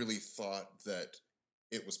never really thought that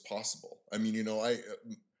it was possible. I mean,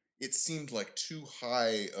 it seemed like too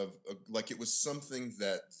high of like it was something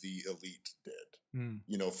that the elite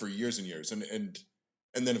did, for years and years.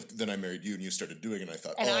 And then I married you and you started doing it. And I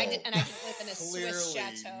thought, and I didn't live in a clearly Swiss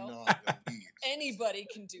chateau. not elite. Anybody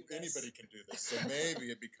can do this. Anybody can do this. So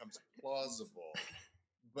maybe it becomes plausible.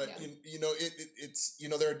 But it's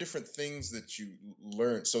there are different things that you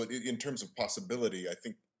learn. So in terms of possibility, I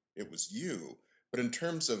think it was you. But in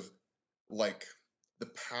terms of like the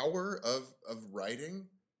power of writing,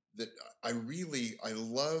 that I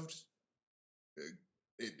loved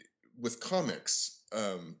it with comics.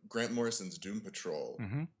 Grant Morrison's Doom Patrol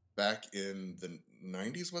back in the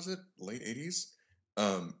 90s, was it late 80s?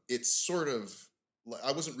 It's sort of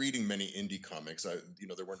I wasn't reading many indie comics. There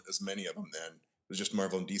weren't as many of them then. It was just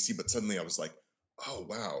Marvel and DC. But suddenly I was like, oh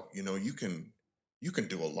wow, you can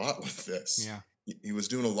do a lot with this. Yeah. He was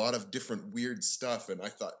doing a lot of different weird stuff, and I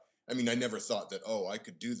thought, I never thought that, I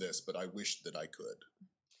could do this, but I wished that I could.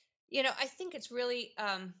 I think it's really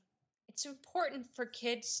it's important for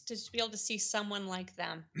kids to be able to see someone like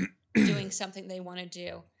them doing something they want to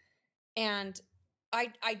do. And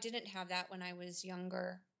I didn't have that when I was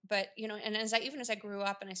younger, but and as I grew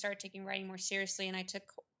up and I started taking writing more seriously, and I took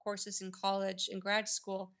courses in college and grad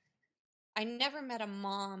school, I never met a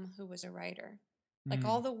mom who was a writer. Like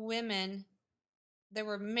all the women, there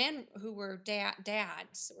were men who were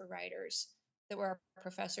dads that were writers, that were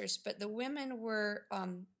professors, but the women were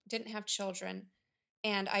didn't have children.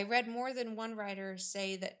 And I read more than one writer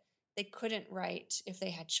say that they couldn't write if they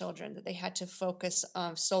had children, that they had to focus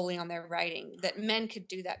solely on their writing, that men could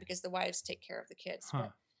do that because the wives take care of the kids.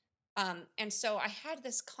 But, and so I had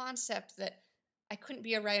this concept that I couldn't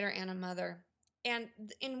be a writer and a mother. And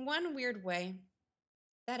in one weird way,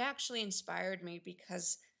 that actually inspired me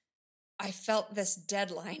because I felt this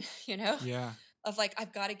deadline, Yeah. of like,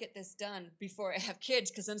 I've got to get this done before I have kids,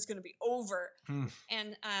 because then it's going to be over.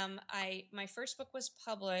 And my first book was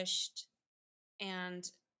published, and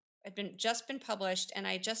just been published, and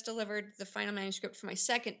I just delivered the final manuscript for my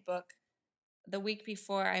second book the week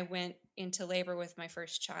before I went into labor with my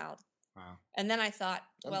first child. Wow. And then I thought,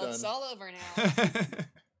 it's all over now.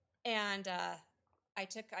 And I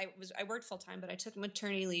worked full time, but I took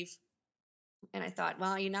maternity leave, and I thought,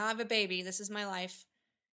 well, you now have a baby. This is my life.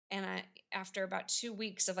 And after about 2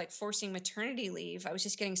 weeks of like forcing maternity leave, I was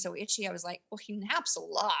just getting so itchy. I was like, well, he naps a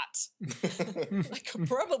lot. I could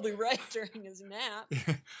probably write during his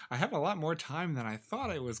nap. I have a lot more time than I thought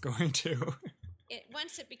I was going to.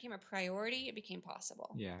 Once it became a priority, it became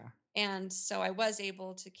possible. Yeah. And so I was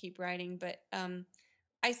able to keep writing. But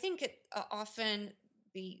I think often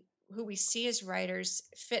who we see as writers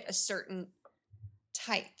fit a certain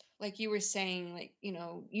type. Like you were saying, like,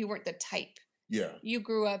 you weren't the type. Yeah. You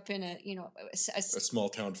grew up in a small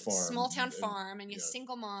town farm. And you're a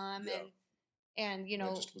single mom, yeah. and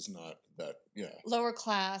I just was not that, lower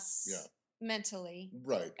class, yeah, mentally,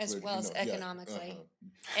 right, as well as economically,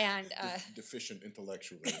 and deficient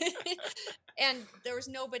intellectually. And there was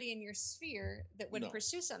nobody in your sphere that would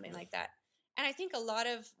pursue something like that. And I think a lot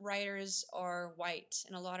of writers are white,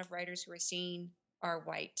 and a lot of writers who are seen are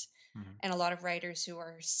white. And a lot of writers who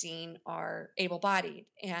are seen are able-bodied,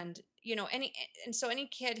 and any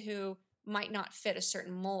kid who might not fit a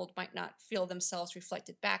certain mold might not feel themselves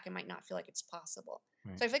reflected back and might not feel like it's possible.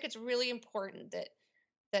 Right. So I think it's really important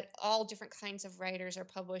that all different kinds of writers are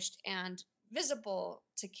published and visible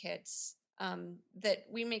to kids. That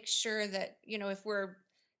we make sure that if we're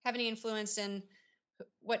have any influence in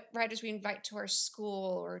what writers we invite to our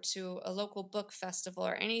school or to a local book festival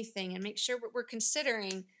or anything, and make sure we're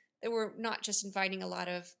considering that we're not just inviting a lot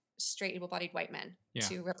of straight, able-bodied white men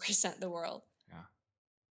to represent the world. Yeah.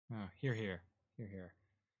 Oh, hear.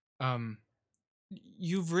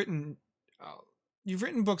 You've written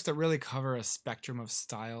books that really cover a spectrum of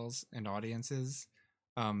styles and audiences.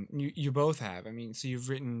 You both have. I mean, so you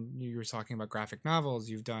were talking about graphic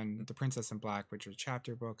novels. You've done The Princess in Black, which are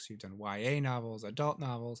chapter books. You've done YA novels, adult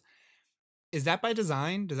novels. Is that by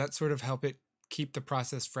design? Does that sort of help it keep the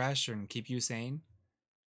process fresh and keep you sane?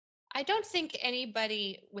 I don't think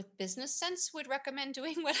anybody with business sense would recommend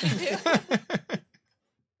doing what I do.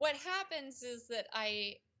 What happens is that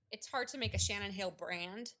it's hard to make a Shannon Hale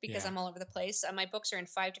brand because I'm all over the place. My books are in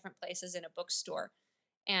 5 different places in a bookstore.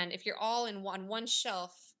 And if you're all on one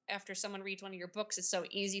shelf, after someone reads one of your books, it's so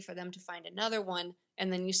easy for them to find another one,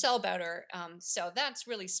 and then you sell better. So that's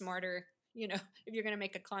really smarter, if you're going to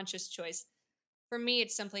make a conscious choice. For me,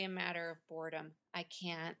 it's simply a matter of boredom. I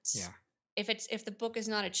can't. Yeah. If the book is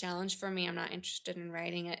not a challenge for me, I'm not interested in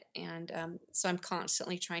writing it, and so I'm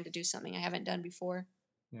constantly trying to do something I haven't done before.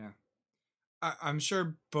 Yeah. I'm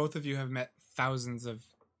sure both of you have met thousands of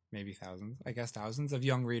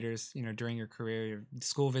young readers, during your career, your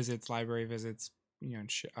school visits, library visits,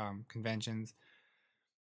 conventions,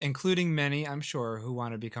 including many, I'm sure, who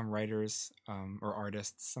want to become writers or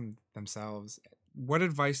artists themselves. What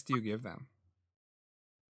advice do you give them?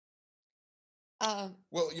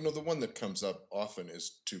 Well, the one that comes up often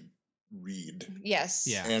is to read. Yes.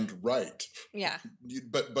 Yeah. And write. Yeah.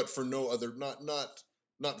 But for no other, not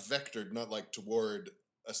vectored, not like toward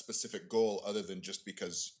a specific goal, other than just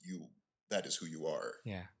because that is who you are.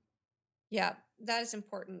 Yeah. Yeah, that is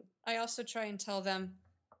important. I also try and tell them,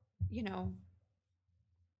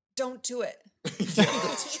 don't do it. Yeah,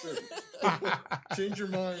 that's true. Change your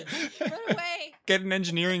mind. Run away. Get an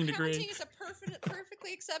engineering degree. Accounting is a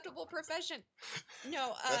perfectly acceptable profession.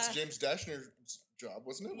 No. That's James Dashner's job,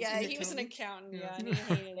 wasn't it? Yeah, he was an accountant. Yeah, and he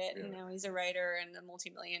hated it. Yeah. And now he's a writer and a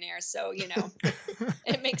multimillionaire. So it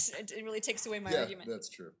really takes away my argument. That's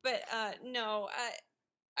true. But no,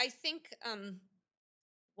 I think a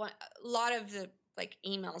lot of the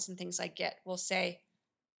emails and things I get will say,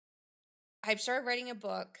 I've started writing a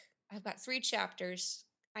book. I've got 3 chapters.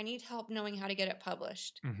 I need help knowing how to get it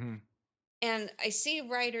published. Mm-hmm. And I see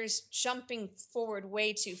writers jumping forward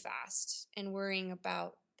way too fast and worrying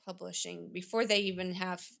about publishing before they even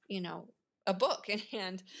have, a book in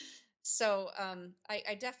hand. So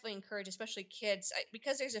I definitely encourage, especially kids,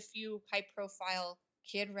 because there's a few high-profile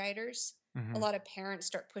kid writers. Mm-hmm. A lot of parents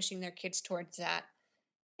start pushing their kids towards that.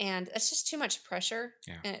 And it's just too much pressure,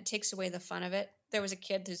 and it takes away the fun of it. There was a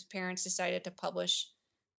kid whose parents decided to publish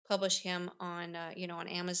him on, on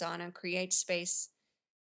Amazon and CreateSpace,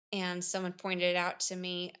 and someone pointed it out to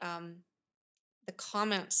me. The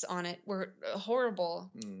comments on it were horrible.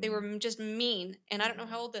 They were just mean, and I don't know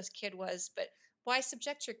how old this kid was, but why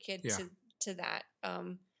subject your kid to that?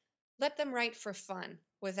 Let them write for fun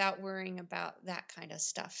without worrying about that kind of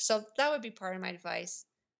stuff. So that would be part of my advice.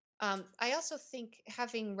 I also think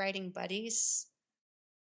having writing buddies,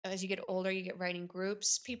 as you get older, you get writing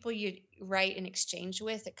groups, people you write and exchange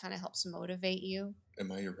with, it kind of helps motivate you.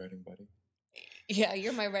 Am I your writing buddy? Yeah,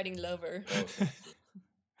 you're my writing lover. Oh,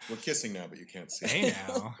 we're kissing now, but you can't see. Hey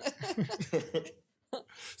now.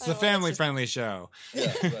 It's a family-friendly show.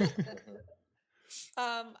 Yeah, right.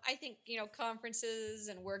 I think, conferences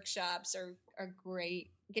and workshops are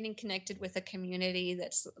great. Getting connected with a community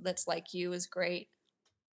that's like you is great.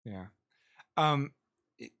 Yeah.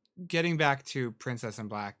 Getting back to Princess in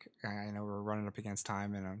Black, I know we're running up against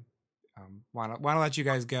time, and want to let you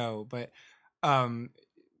guys go. But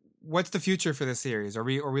what's the future for the series? Are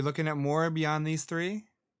we looking at more beyond these 3?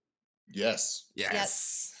 Yes.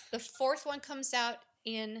 Yes. The 4th one comes out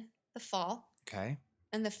in the fall. Okay.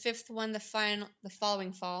 And the 5th one, the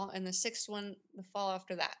following fall, and the 6th one, the fall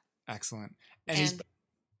after that. Excellent. And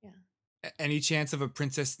any chance of a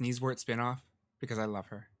Princess Sneezewort spinoff? Because I love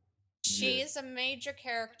her. She is a major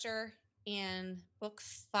character in book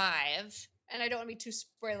 5, and I don't want to be too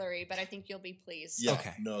spoilery, but I think you'll be pleased. Yeah.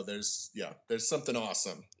 Okay. No, there's something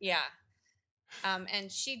awesome. Yeah.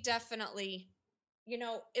 And she definitely,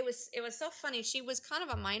 it was so funny. She was kind of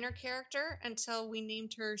a minor character until we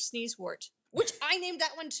named her Sneezewort, which I named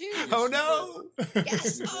that one too. Oh no!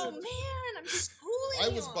 Yes. Oh man, I'm schooling you. I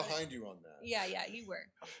was behind you on that. Yeah, you were.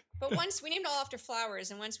 But once we named all after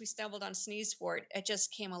flowers, and once we stumbled on Sneezewort, it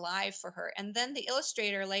just came alive for her. And then the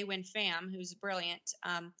illustrator, Lei Win Pham, who's brilliant,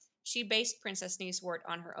 she based Princess Sneezewort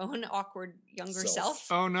on her own awkward younger self.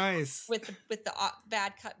 Oh, nice. With the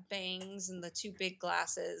bad cut bangs and the 2 big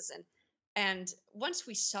glasses, and once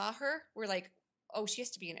we saw her, we're like, oh, she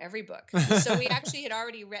has to be in every book. So we actually had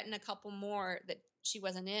already written a couple more that she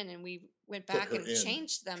wasn't in, and we went back and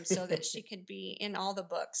changed them so that she could be in all the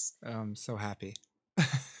books. I'm so happy.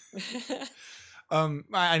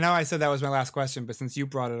 I know I said that was my last question, but since you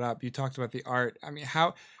brought it up, you talked about the art. I mean,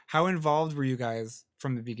 how involved were you guys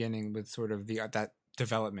from the beginning with sort of that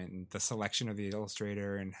development and the selection of the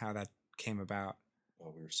illustrator and how that came about?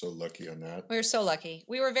 Oh, we were so lucky on that. We were so lucky.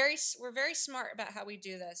 We're very smart about how we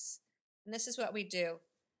do this, and this is what we do.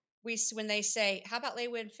 When they say, "How about Lei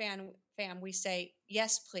Win Pham?" we say,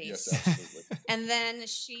 "Yes, please." Yes, absolutely. And then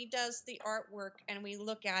she does the artwork, and we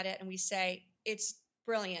look at it and we say, "It's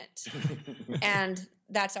brilliant," and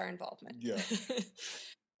that's our involvement. Yeah.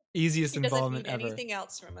 Easiest she involvement doesn't need ever. Anything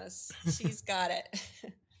else from us? She's got it.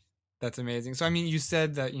 That's amazing. So, I mean, you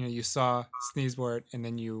said that, you saw Sneezewort and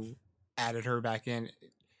then you added her back in.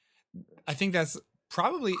 I think that's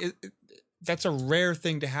probably, that's a rare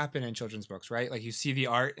thing to happen in children's books, right? Like you see the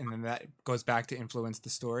art and then that goes back to influence the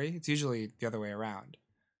story. It's usually the other way around.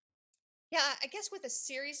 Yeah, I guess with a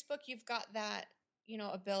series book, you've got that,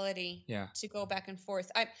 ability Yeah. to go back and forth.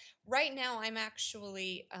 Right now I'm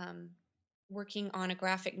actually working on a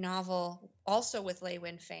graphic novel also with Lei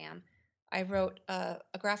Wen Pham. I wrote a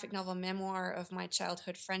graphic novel memoir of my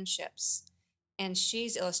childhood friendships, and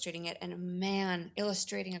she's illustrating it. And man,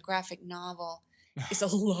 illustrating a graphic novel is a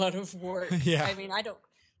lot of work. Yeah. I mean,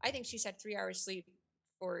 I think she's had 3 hours sleep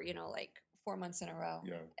for, like 4 months in a row.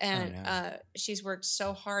 Yeah. And she's worked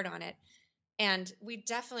so hard on it. And we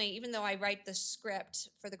definitely, even though I write the script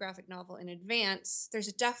for the graphic novel in advance,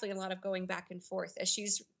 there's definitely a lot of going back and forth. As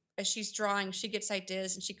she's drawing, she gets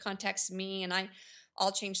ideas and she contacts me, and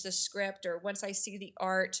I'll change the script. Or once I see the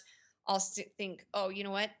art, I'll think, oh, you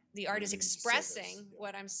know what? The art is expressing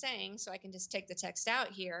what I'm saying, so I can just take the text out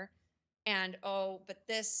here. And but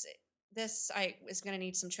this I is going to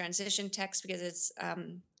need some transition text because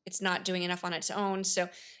it's not doing enough on its own. So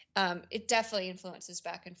it definitely influences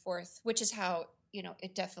back and forth, which is how,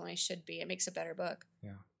 it definitely should be. It makes a better book.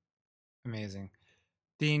 Yeah. Amazing.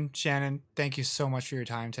 Dean, Shannon, thank you so much for your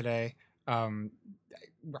time today. I'm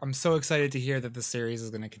so excited to hear that the series is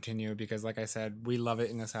going to continue because, like I said, we love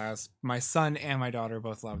it in this house. My son and my daughter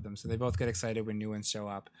both love them, so they both get excited when new ones show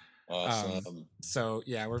up. Awesome. So,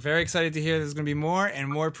 yeah, we're very excited to hear there's going to be more and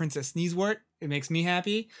more Princess Sneezewort. It makes me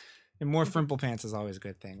happy. And more Frimple Pants is always a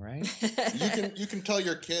good thing, right? You can tell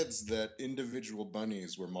your kids that individual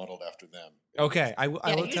bunnies were modeled after them. Okay, I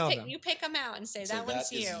will tell them. You pick them out and say that one's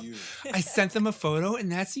that is you. I sent them a photo,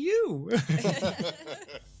 and that's you.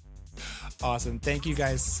 Awesome. Thank you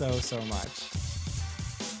guys so much.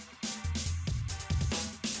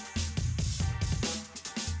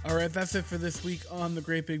 All right, that's it for this week on the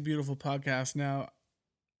Great Big Beautiful Podcast. Now,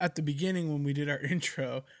 at the beginning when we did our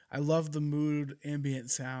intro, I love the mood ambient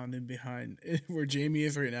sound in behind where Jamie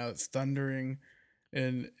is right now. It's thundering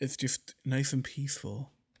and it's just nice and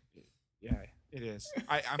peaceful. Yeah, it is.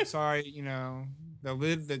 I'm sorry, the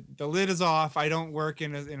lid is off. I don't work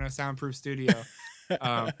in a soundproof studio.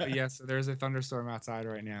 But yes, there's a thunderstorm outside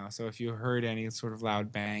right now. So if you heard any sort of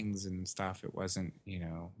loud bangs and stuff, it wasn't,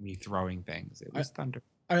 me throwing things. It was thunder.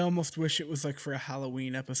 I almost wish it was like for a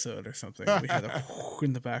Halloween episode or something. We had a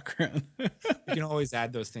in the background. You can always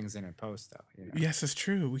add those things in post, though. Yes, it's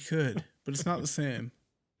true. We could, but it's not the same.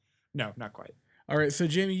 No, not quite. All right. So,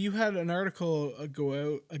 Jamie, you had an article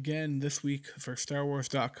go out again this week for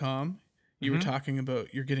StarWars.com. You were talking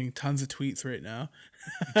about you're getting tons of tweets right now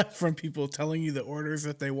from people telling you the orders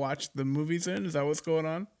that they watched the movies in. Is that what's going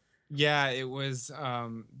on? Yeah, it was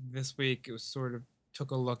this week. It was sort of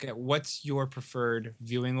took a look at what's your preferred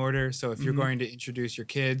viewing order. So if you're going to introduce your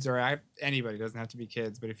kids or anybody, doesn't have to be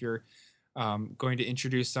kids, but if you're going to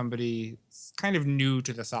introduce somebody kind of new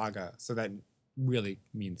to the saga, so that really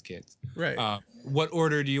means kids. Right. What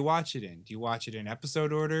order do you watch it in? Do you watch it in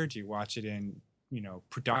episode order? Do you watch it in,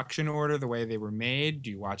 production order, the way they were made? Do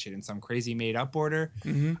you watch it in some crazy made up order?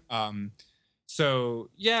 So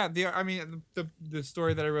yeah, the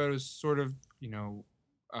story that I wrote is sort of,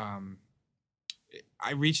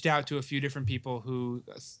 I reached out to a few different people who,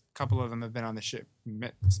 a couple of them have been on the show,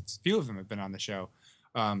 few of them have been on the show.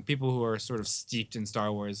 People who are sort of steeped in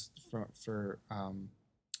Star Wars for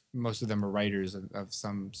most of them are writers of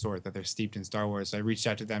some sort that they're steeped in Star Wars. So I reached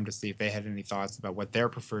out to them to see if they had any thoughts about what their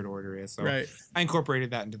preferred order is. So I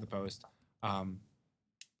incorporated that into the post. But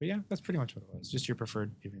yeah, that's pretty much what it was. Just your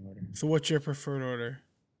preferred viewing order. So what's your preferred order?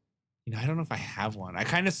 I don't know if I have one. I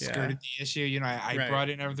kind of skirted the issue. I brought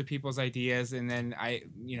in other people's ideas, and then I,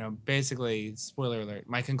 basically, spoiler alert,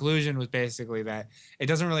 my conclusion was basically that it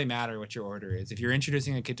doesn't really matter what your order is. If you're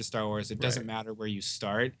introducing a kid to Star Wars, it doesn't matter where you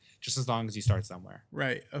start, just as long as you start somewhere.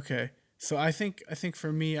 Right. Okay. So I think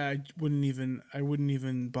for me, I wouldn't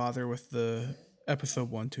even bother with the episode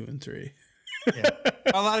 1, 2, and 3. Yeah.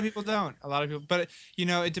 A lot of people don't. But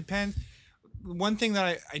it depends. One thing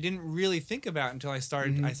that I didn't really think about until I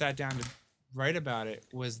started, I sat down to write about it,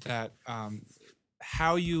 was that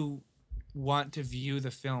how you want to view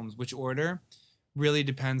the films, which order, really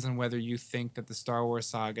depends on whether you think that the Star Wars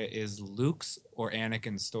saga is Luke's or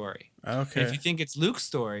Anakin's story. Okay. And if you think it's Luke's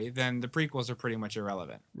story, then the prequels are pretty much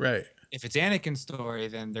irrelevant. Right. If it's Anakin's story,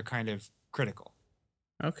 then they're kind of critical.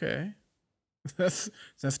 Okay. That's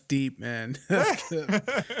deep, man.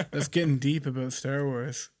 That's getting deep about Star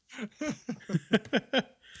Wars.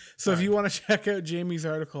 So if you want to check out Jamie's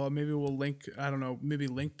article, maybe we'll link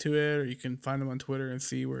to it, or you can find him on Twitter and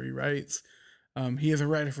see where he writes. He is a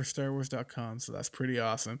writer for StarWars.com, so that's pretty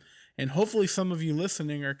awesome. And hopefully some of you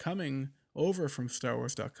listening are coming over from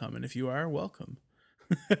StarWars.com, and if you are, welcome.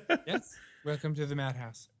 Yes. Welcome to the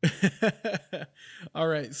Madhouse. All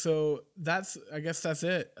right, so I guess that's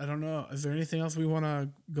it. I don't know. Is there anything else we want to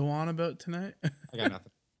go on about tonight? I got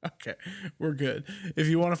nothing. Okay, we're good. If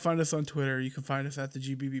you want to find us on Twitter, you can find us at the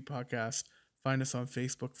GBB Podcast. Find us on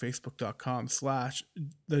Facebook,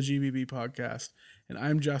 facebook.com/the GBB Podcast. And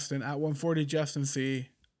I'm Justin at 140 Justin C.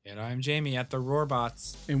 And I'm Jamie at the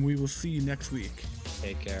Roarbots. And we will see you next week.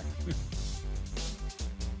 Take care.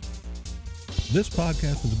 This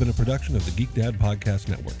podcast has been a production of the Geek Dad Podcast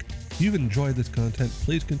Network. If you've enjoyed this content,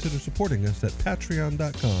 please consider supporting us at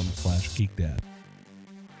patreon.com/geekdad.